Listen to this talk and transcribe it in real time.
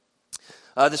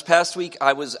This past week,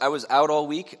 I was out all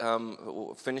week,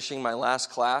 finishing my last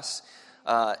class,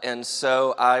 and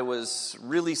so I was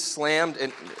really slammed,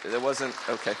 and it wasn't,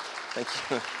 okay, thank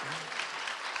you.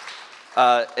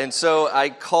 And so I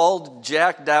called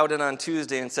Jack Dowden on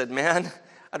Tuesday and said, man,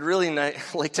 I'd really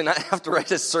like to not have to write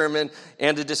a sermon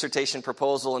and a dissertation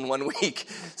proposal in 1 week.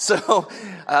 So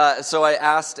I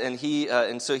asked, and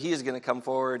so he is going to come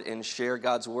forward and share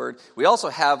God's word. We also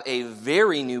have a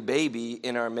very new baby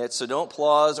in our midst, so don't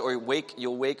pause or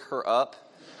you'll wake her up.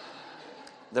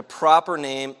 The proper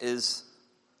name is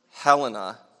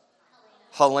Helena.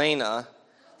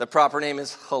 The proper name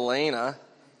is Helena.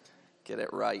 Get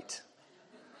it right,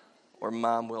 or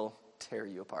Mom will tear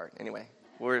you apart. Anyway.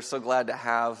 We're so glad to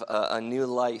have a new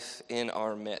life in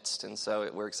our midst, and so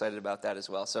we're excited about that as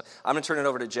well. So I'm going to turn it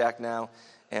over to Jack now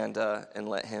and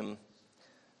let him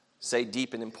say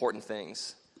deep and important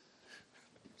things.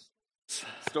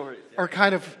 Stories are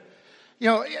kind of,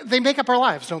 they make up our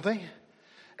lives, don't they?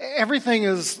 Everything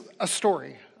is a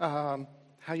story. How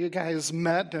you guys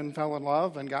met and fell in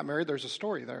love and got married, there's a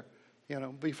story there,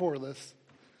 before this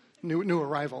new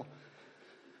arrival.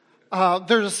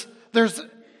 There's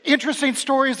interesting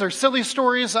stories, there's silly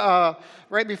stories.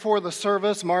 Right before the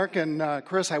service, Mark and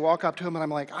Chris, I walk up to him and I'm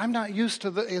like, I'm not used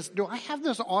to do I have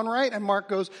this on right? And Mark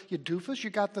goes, you doofus, you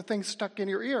got the thing stuck in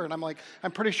your ear. And I'm like,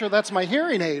 I'm pretty sure that's my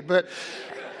hearing aid, but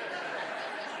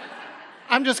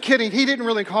I'm just kidding. He didn't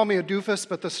really call me a doofus,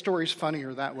 but the story's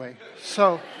funnier that way.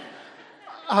 So,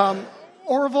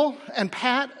 Orville and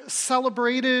Pat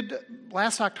celebrated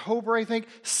last October, I think,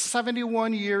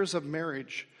 71 years of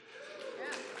marriage.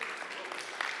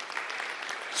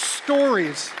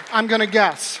 Stories, I'm going to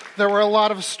guess. There were a lot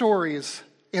of stories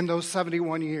in those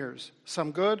 71 years.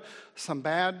 Some good, some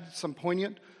bad, some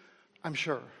poignant, I'm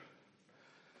sure.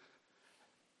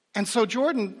 And so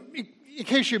Jordan, in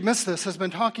case you missed this, has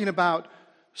been talking about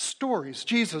stories,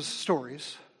 Jesus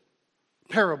stories,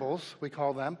 parables, we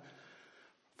call them,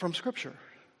 from Scripture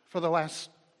for the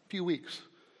last few weeks.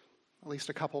 At least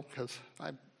a couple, because I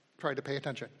tried to pay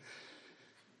attention.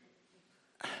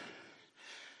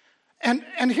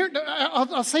 And here,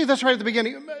 I'll say this right at the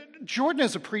beginning. Jordan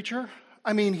is a preacher.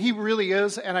 I mean, he really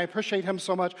is, and I appreciate him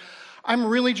so much. I'm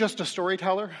really just a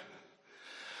storyteller.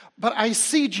 But I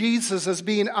see Jesus as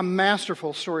being a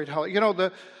masterful storyteller.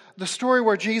 The story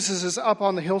where Jesus is up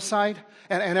on the hillside,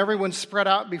 and everyone's spread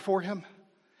out before him.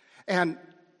 And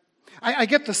I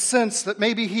get the sense that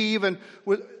maybe he even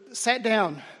sat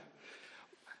down,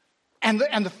 and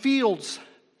the fields,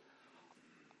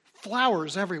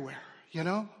 flowers everywhere.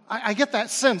 I get that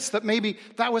sense that maybe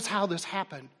that was how this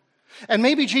happened. And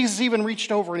maybe Jesus even reached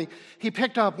over and he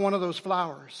picked up one of those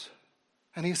flowers.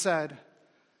 And he said,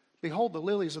 behold the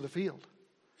lilies of the field.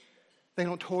 They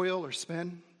don't toil or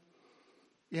spin.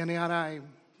 And yet I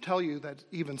tell you that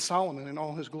even Solomon in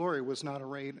all his glory was not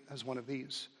arrayed as one of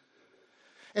these.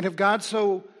 And if God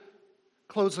so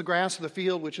clothes the grass of the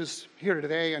field, which is here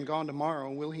today and gone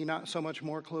tomorrow, will he not so much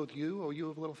more clothe you, O you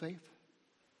of little faith?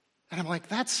 And I'm like,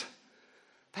 that's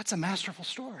a masterful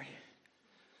story.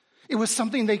 It was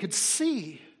something they could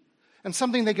see and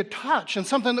something they could touch and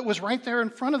something that was right there in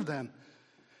front of them.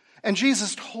 And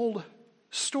Jesus told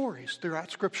stories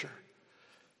throughout Scripture.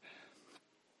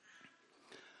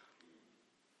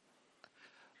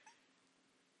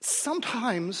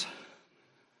 Sometimes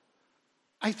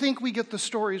I think we get the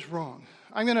stories wrong.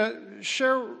 I'm going to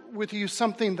share with you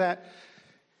something that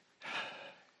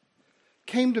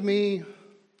came to me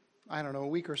a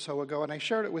week or so ago, and I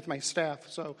shared it with my staff.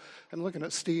 So I'm looking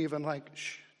at Steve and like,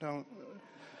 shh, don't.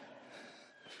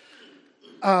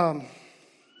 Well,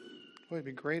 it'd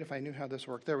be great if I knew how this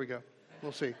worked. There we go.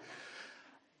 We'll see.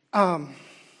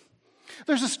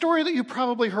 There's a story that you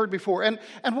probably heard before. And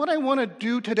what I want to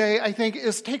do today, I think,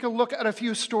 is take a look at a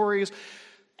few stories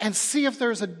and see if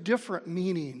there's a different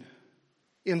meaning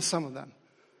in some of them.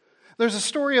 There's a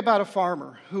story about a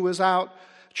farmer who was out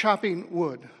chopping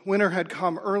wood. Winter had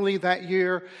come early that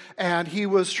year, and he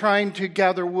was trying to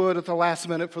gather wood at the last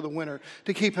minute for the winter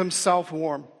to keep himself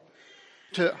warm,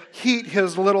 to heat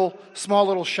his small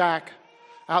little shack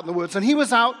out in the woods. And he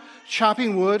was out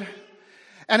chopping wood,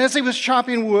 and as he was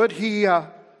chopping wood, he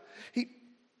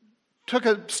took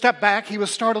a step back. He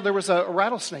was startled. There was a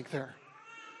rattlesnake there.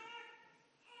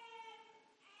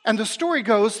 And the story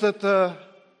goes that the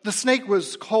snake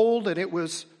was cold, and it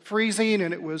was freezing,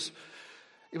 and it was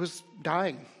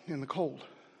dying in the cold.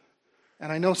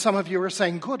 And I know some of you are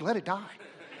saying, good, let it die.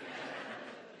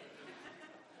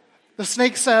 The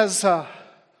snake says,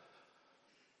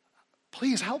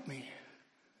 please help me.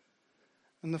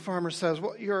 And the farmer says,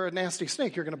 well, you're a nasty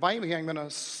snake. You're going to bite me. I'm going to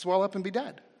swell up and be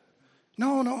dead.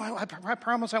 No, I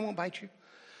promise I won't bite you.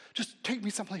 Just take me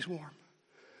someplace warm.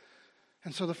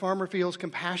 And so the farmer feels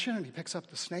compassion, and he picks up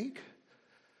the snake,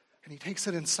 and he takes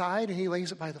it inside, and he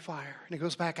lays it by the fire. And he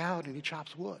goes back out, and he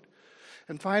chops wood.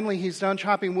 And finally, he's done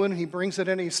chopping wood, and he brings it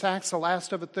in, and he stacks the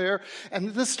last of it there. And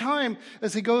this time,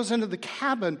 as he goes into the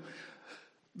cabin,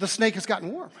 the snake has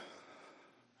gotten warm.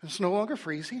 It's no longer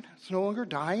freezing. It's no longer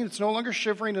dying. It's no longer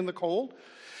shivering in the cold.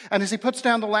 And as he puts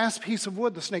down the last piece of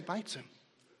wood, the snake bites him.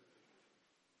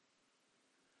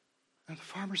 And the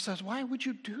farmer says, "Why would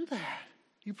you do that?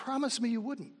 You promised me you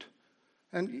wouldn't."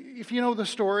 And if you know the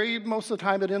story, most of the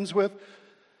time it ends with,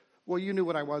 "Well, you knew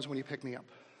what I was when you picked me up."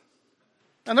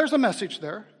 And there's a message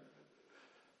there.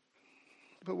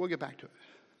 But we'll get back to it.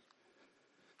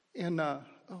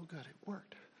 Oh, good, it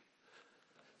worked.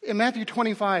 In Matthew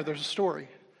 25, there's a story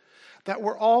that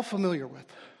we're all familiar with.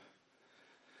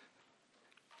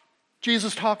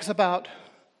 Jesus talks about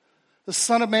the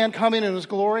Son of Man coming in his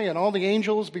glory and all the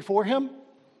angels before him.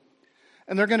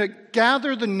 And they're going to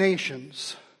gather the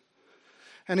nations.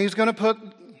 And he's going to put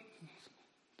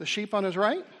the sheep on his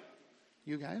right,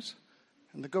 you guys,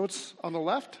 and the goats on the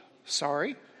left.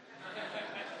 Sorry.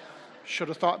 Should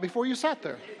have thought before you sat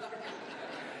there.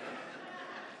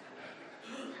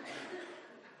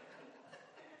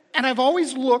 And I've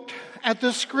always looked at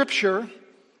this scripture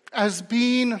as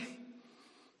being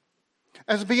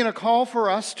a call for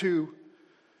us to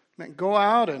go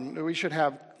out, and we should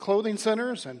have clothing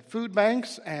centers and food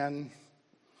banks and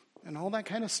all that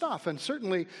kind of stuff. And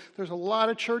certainly there's a lot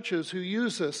of churches who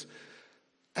use this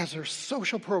as their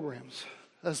social programs,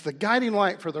 as the guiding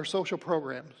light for their social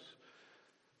programs.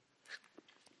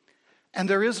 And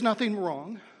there is nothing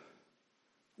wrong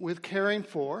with caring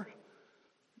for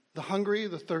the hungry,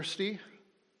 the thirsty.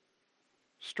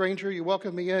 Stranger, you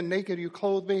welcomed me in. Naked, you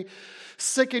clothed me.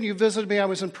 Sick, and you visited me. I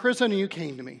was in prison, and you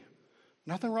came to me.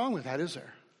 Nothing wrong with that, is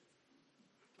there?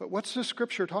 But what's this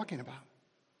scripture talking about?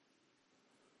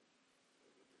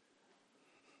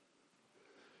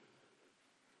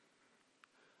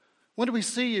 When do we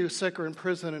see you sick or in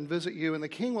prison and visit you? And the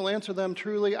king will answer them,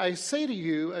 "Truly, I say to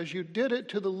you, as you did it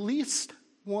to the least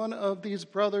one of these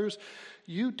brothers,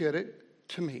 you did it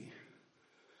to me."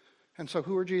 And so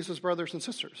who are Jesus' brothers and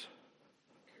sisters?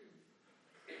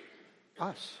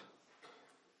 Us.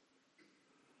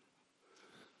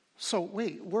 So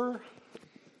wait, we're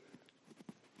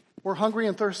hungry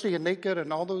and thirsty and naked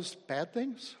and all those bad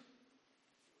things?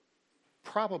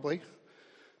 Probably.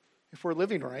 If we're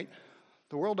living right,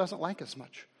 the world doesn't like us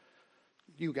much.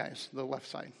 You guys, the left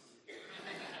side.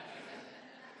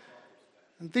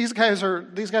 And these guys are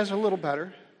a little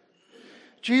better.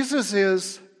 Jesus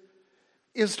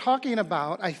is talking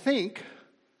about, I think,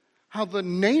 how the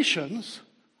nations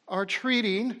are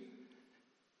treating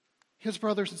his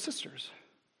brothers and sisters.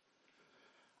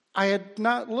 I had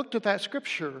not looked at that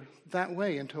scripture that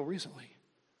way until recently.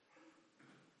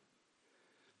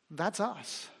 That's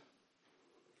us.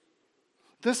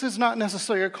 This is not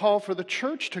necessarily a call for the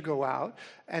church to go out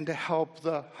and to help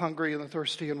the hungry and the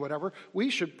thirsty and whatever. We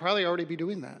should probably already be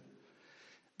doing that.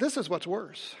 This is what's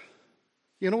worse.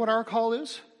 You know what our call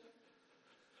is?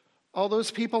 All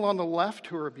those people on the left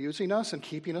who are abusing us and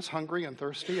keeping us hungry and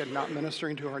thirsty and not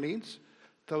ministering to our needs,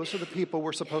 those are the people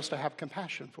we're supposed to have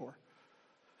compassion for,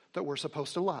 that we're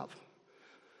supposed to love,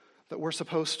 that we're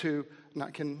supposed to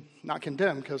not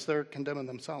condemn because they're condemning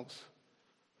themselves.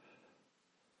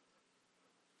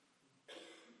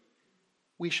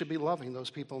 We should be loving those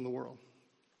people in the world.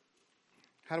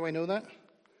 How do I know that?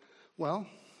 Well,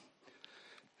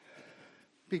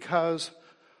 because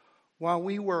while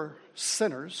we were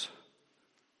sinners,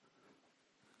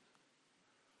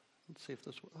 let's see if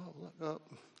this,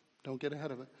 don't get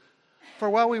ahead of it. For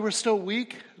while we were still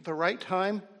weak, at the right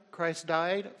time, Christ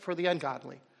died for the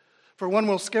ungodly. For one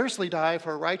will scarcely die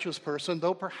for a righteous person,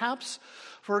 though perhaps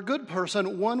for a good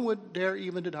person one would dare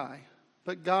even to die.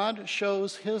 But God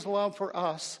shows his love for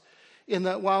us in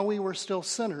that while we were still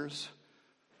sinners,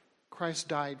 Christ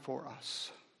died for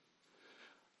us.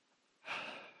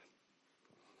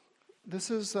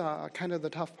 This is kind of the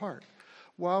tough part.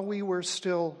 While we were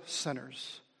still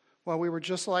sinners, while we were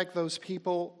just like those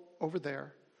people over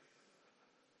there,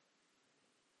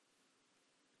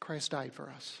 Christ died for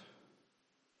us.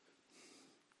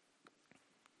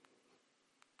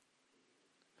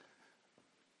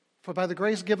 For by the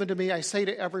grace given to me, I say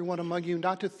to everyone among you,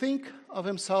 not to think of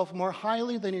himself more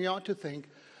highly than he ought to think,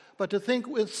 but to think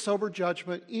with sober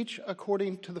judgment, each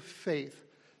according to the faith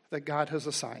that God has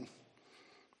assigned.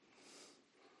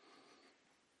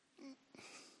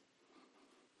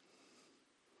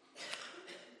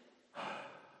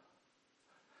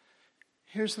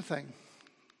 Here's the thing,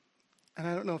 and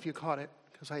I don't know if you caught it,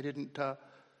 because I didn't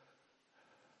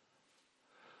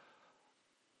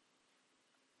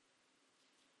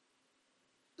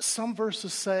Some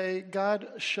verses say God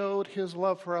showed his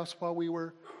love for us while we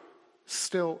were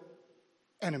still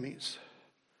enemies.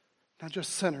 Not just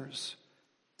sinners,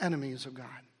 enemies of God.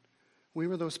 We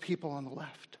were those people on the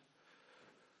left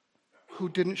who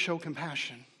didn't show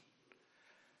compassion.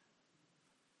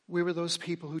 We were those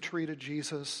people who treated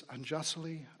Jesus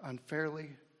unjustly,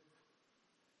 unfairly,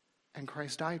 and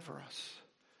Christ died for us.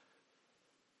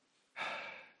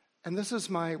 And this is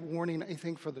my warning, I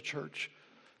think, for the church,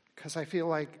 because I feel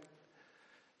like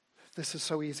this is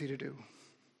so easy to do.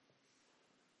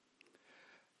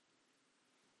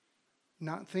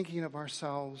 Not thinking of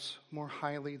ourselves more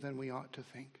highly than we ought to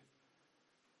think.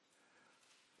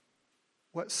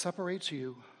 What separates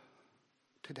you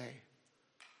today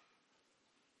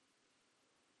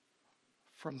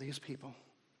from these people,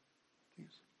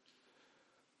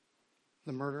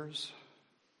 the murderers,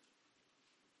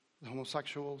 the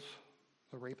homosexuals,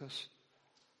 the rapists,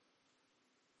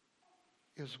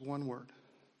 is one word: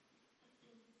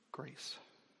 grace.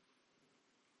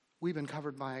 We've been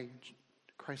covered by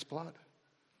Christ's blood.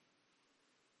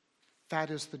 That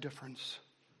is the difference.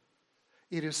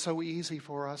 It is so easy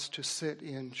for us to sit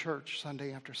in church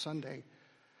Sunday after Sunday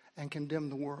and condemn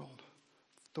the world.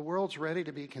 The world's ready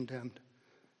to be condemned.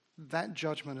 That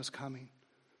judgment is coming.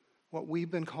 What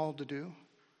we've been called to do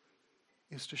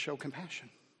is to show compassion,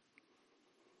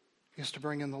 is to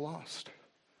bring in the lost,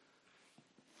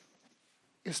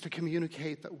 is to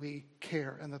communicate that we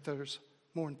care and that there's,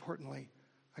 more importantly,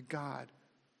 a God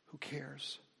who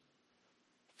cares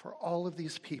for all of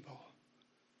these people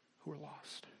who are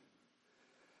lost.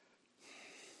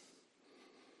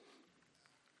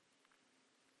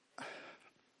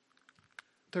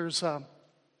 There's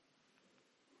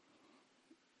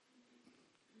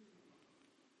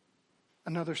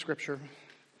another scripture.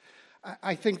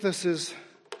 I think this is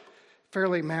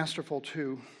fairly masterful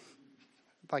too.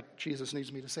 Like Jesus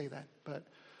needs me to say that. But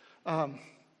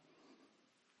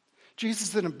Jesus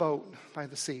is in a boat by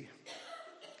the sea.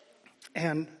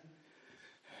 And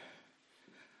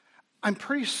I'm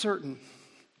pretty certain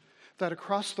that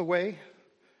across the way,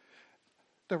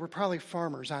 there were probably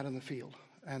farmers out in the field,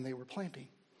 and they were planting.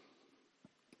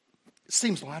 It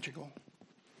seems logical.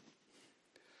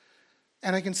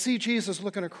 And I can see Jesus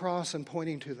looking across and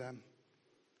pointing to them.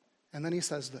 And then he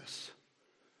says this: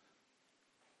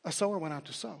 a sower went out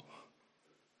to sow.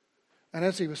 And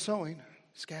as he was sowing,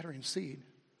 scattering seed,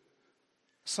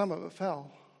 some of it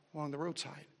fell along the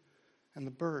roadside, and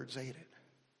the birds ate it.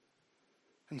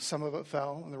 And some of it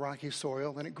fell in the rocky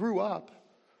soil, and it grew up,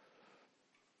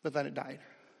 but then it died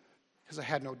because it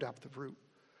had no depth of root.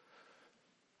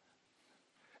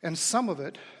 And some of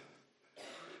it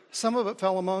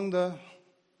fell among the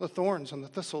thorns and the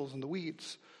thistles and the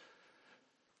weeds,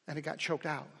 and it got choked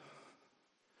out.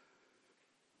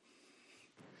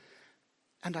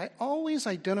 And I always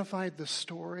identified the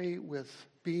story with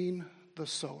being the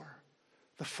sower,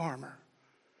 the farmer.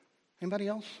 Anybody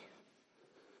else?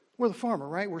 We're the farmer,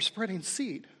 right? We're spreading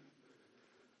seed.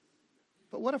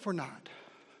 But what if we're not?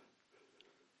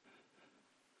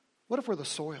 What if we're the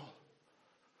soil?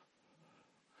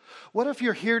 What if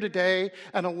you're here today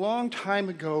and a long time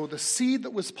ago, the seed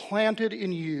that was planted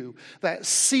in you, that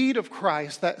seed of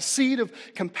Christ, that seed of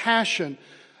compassion,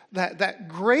 that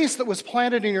grace that was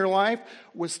planted in your life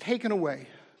was taken away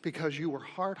because you were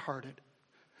hard-hearted.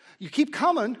 You keep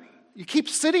coming. You keep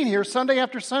sitting here Sunday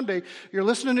after Sunday. You're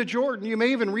listening to Jordan. You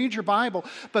may even read your Bible,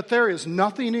 but there is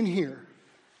nothing in here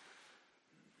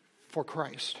for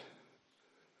Christ.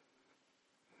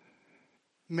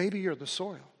 Maybe you're the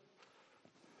soil.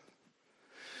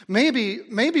 Maybe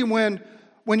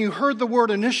when you heard the word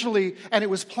initially and it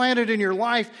was planted in your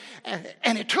life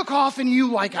and it took off in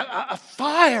you like a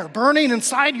fire burning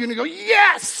inside you, and you go,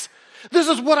 yes, this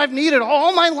is what I've needed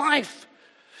all my life.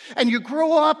 And you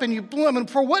grow up and you bloom, and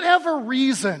for whatever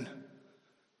reason,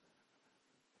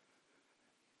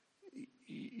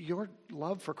 your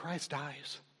love for Christ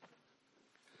dies.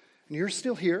 And you're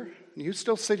still here, and you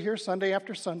still sit here Sunday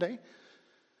after Sunday,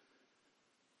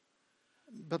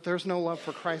 but there's no love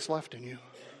for Christ left in you.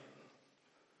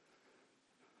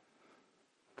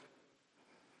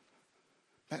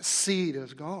 That seed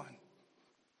is gone.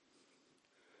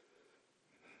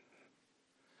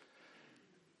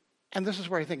 And this is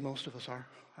where I think most of us are.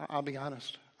 I'll be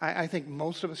honest. I think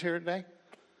most of us here today,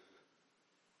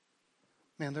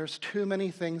 man, there's too many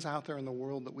things out there in the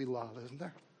world that we love, isn't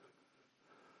there?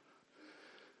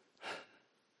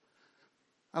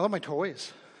 I love my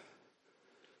toys,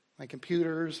 my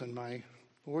computers and my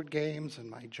board games and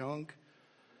my junk,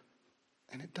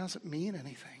 and it doesn't mean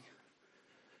anything.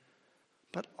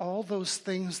 But all those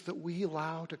things that we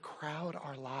allow to crowd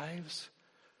our lives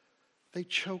they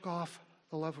choke off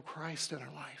the love of Christ in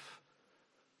our life.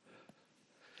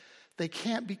 They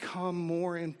can't become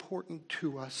more important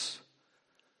to us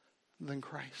than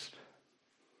Christ.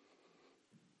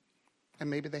 And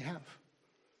maybe they have.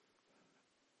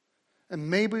 And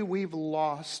maybe we've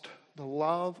lost the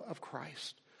love of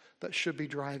Christ that should be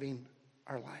driving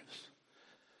our lives.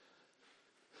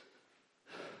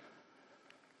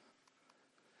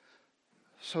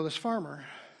 So this farmer,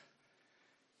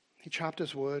 he chopped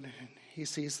his wood, and he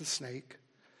sees the snake.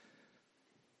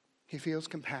 He feels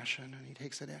compassion, and he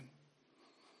takes it in.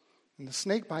 And the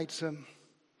snake bites him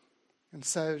and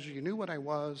says, "You knew what I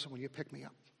was when you picked me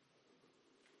up."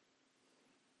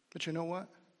 But you know what?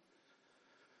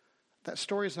 That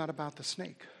story is not about the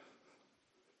snake.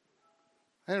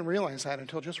 I didn't realize that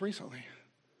until just recently.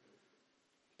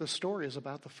 The story is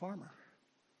about the farmer,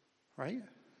 right?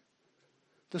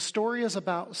 The story is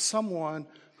about someone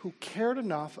who cared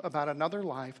enough about another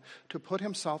life to put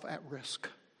himself at risk,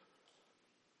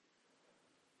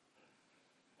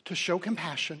 to show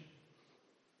compassion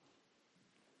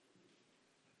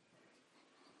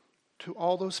to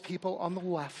all those people on the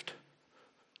left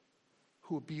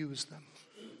who abuse them.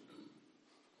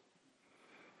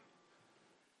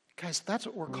 Guys, that's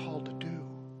what we're called to do.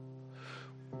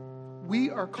 We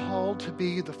are called to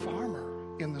be the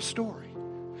farmer in the story.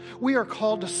 We are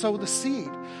called to sow the seed.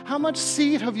 How much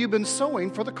seed have you been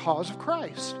sowing for the cause of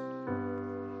Christ?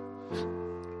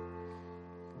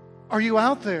 Are you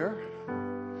out there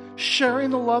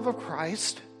sharing the love of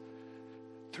Christ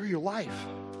through your life?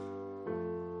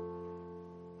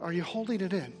 Are you holding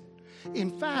it in?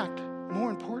 In fact,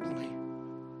 more importantly,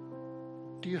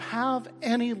 do you have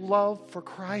any love for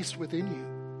Christ within you?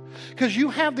 Because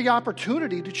you have the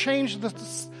opportunity to change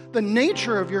the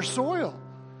nature of your soil.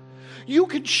 You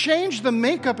can change the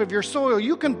makeup of your soil.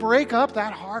 You can break up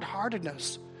that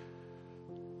hard-heartedness.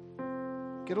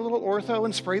 Get a little ortho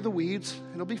and spray the weeds.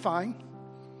 It'll be fine.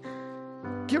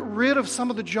 Get rid of some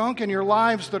of the junk in your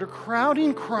lives that are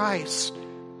crowding Christ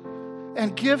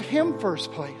and give Him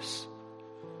first place.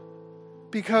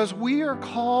 Because we are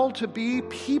called to be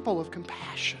people of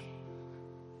compassion.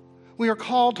 We are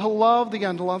called to love the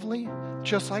unlovely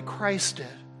just like Christ did.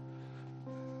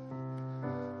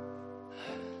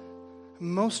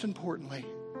 Most importantly,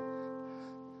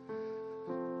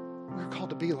 we're called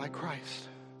to be like Christ,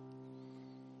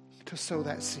 to sow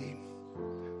that seed.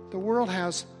 The world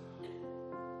has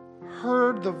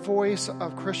heard the voice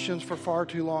of Christians for far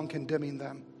too long condemning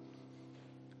them.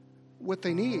 What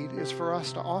they need is for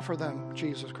us to offer them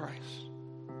Jesus Christ.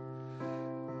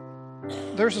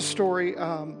 There's a story,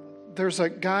 there's a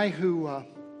guy who, I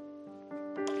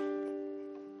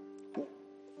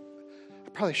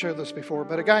probably shared this before,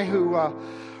 but a guy who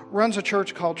runs a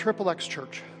church called Triple X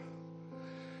Church.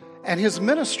 And his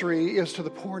ministry is to the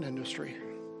porn industry.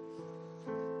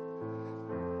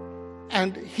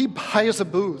 And he buys a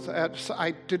booth at, I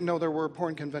didn't know there were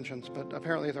porn conventions, but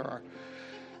apparently there are.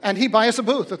 And he buys a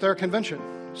booth at their convention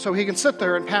so he can sit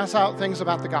there and pass out things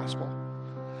about the gospel.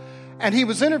 And he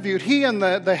was interviewed. He and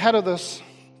the head of this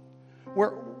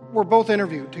were both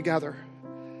interviewed together.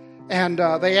 And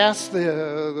they asked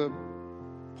the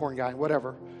porn guy,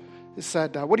 whatever, he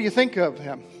said, "What do you think of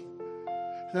him?"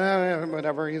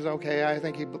 Whatever, he's okay. I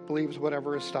think he believes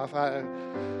whatever his stuff.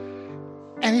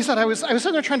 And he said, I was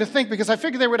sitting there trying to think because I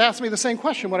figured they would ask me the same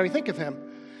question, what do you think of him?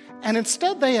 And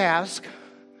instead they ask,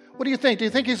 what do you think? Do you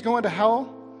think he's going to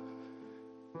hell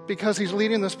because he's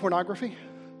leading this pornography?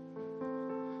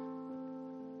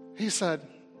 He said,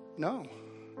 no.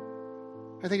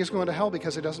 I think he's going to hell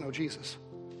because he doesn't know Jesus.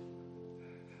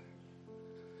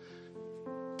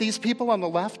 These people on the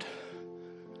left,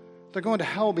 they're going to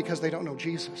hell because they don't know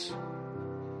Jesus.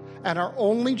 And our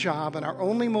only job and our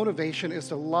only motivation is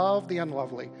to love the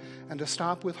unlovely and to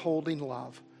stop withholding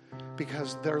love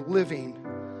because they're living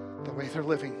the way they're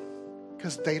living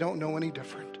because they don't know any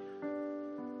different.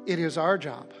 It is our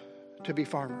job to be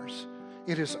farmers.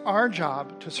 It is our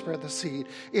job to spread the seed.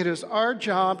 It is our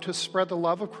job to spread the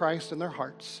love of Christ in their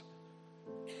hearts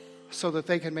so that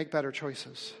they can make better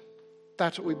choices.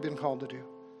 That's what we've been called to do.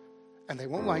 And they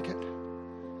won't like it.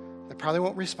 They probably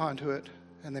won't respond to it,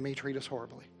 and they may treat us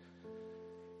horribly.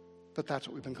 But that's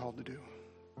what we've been called to do.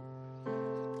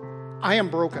 I am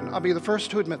broken. I'll be the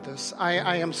first to admit this.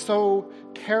 I am so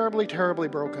terribly, terribly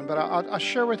broken. But I'll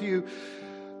share with you,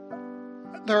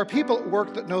 there are people at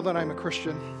work that know that I'm a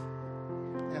Christian.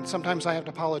 And sometimes I have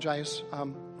to apologize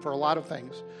for a lot of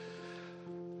things.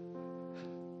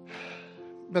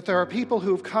 But there are people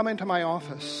who've come into my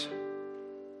office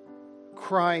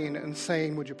crying and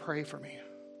saying, would you pray for me?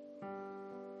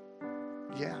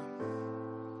 Yeah.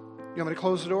 You want me to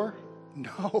close the door?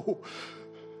 No.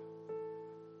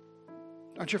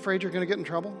 Aren't you afraid you're going to get in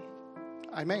trouble?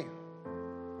 I may.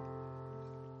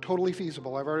 Totally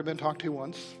feasible. I've already been talked to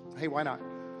once. Hey, why not?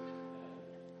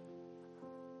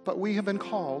 But we have been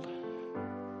called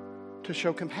to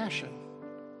show compassion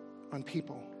on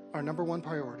people, our number one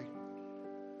priority.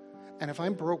 And if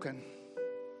I'm broken,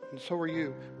 and so are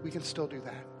you, we can still do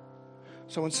that.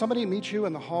 So when somebody meets you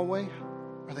in the hallway,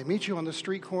 or they meet you on the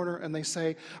street corner and they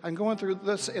say, I'm going through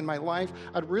this in my life,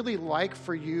 I'd really like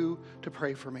for you to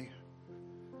pray for me.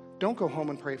 Don't go home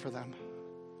and pray for them.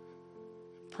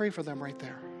 Pray for them right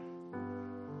there.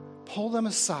 Pull them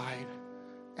aside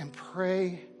and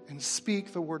pray and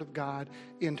speak the word of God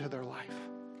into their life.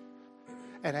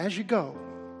 And as you go,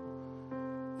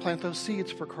 plant those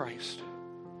seeds for Christ.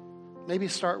 Maybe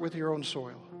start with your own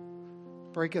soil.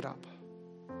 Break it up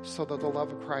so that the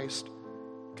love of Christ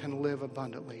can live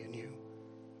abundantly in you.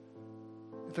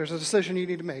 If there's a decision you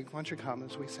need to make, why don't you come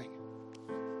as we sing?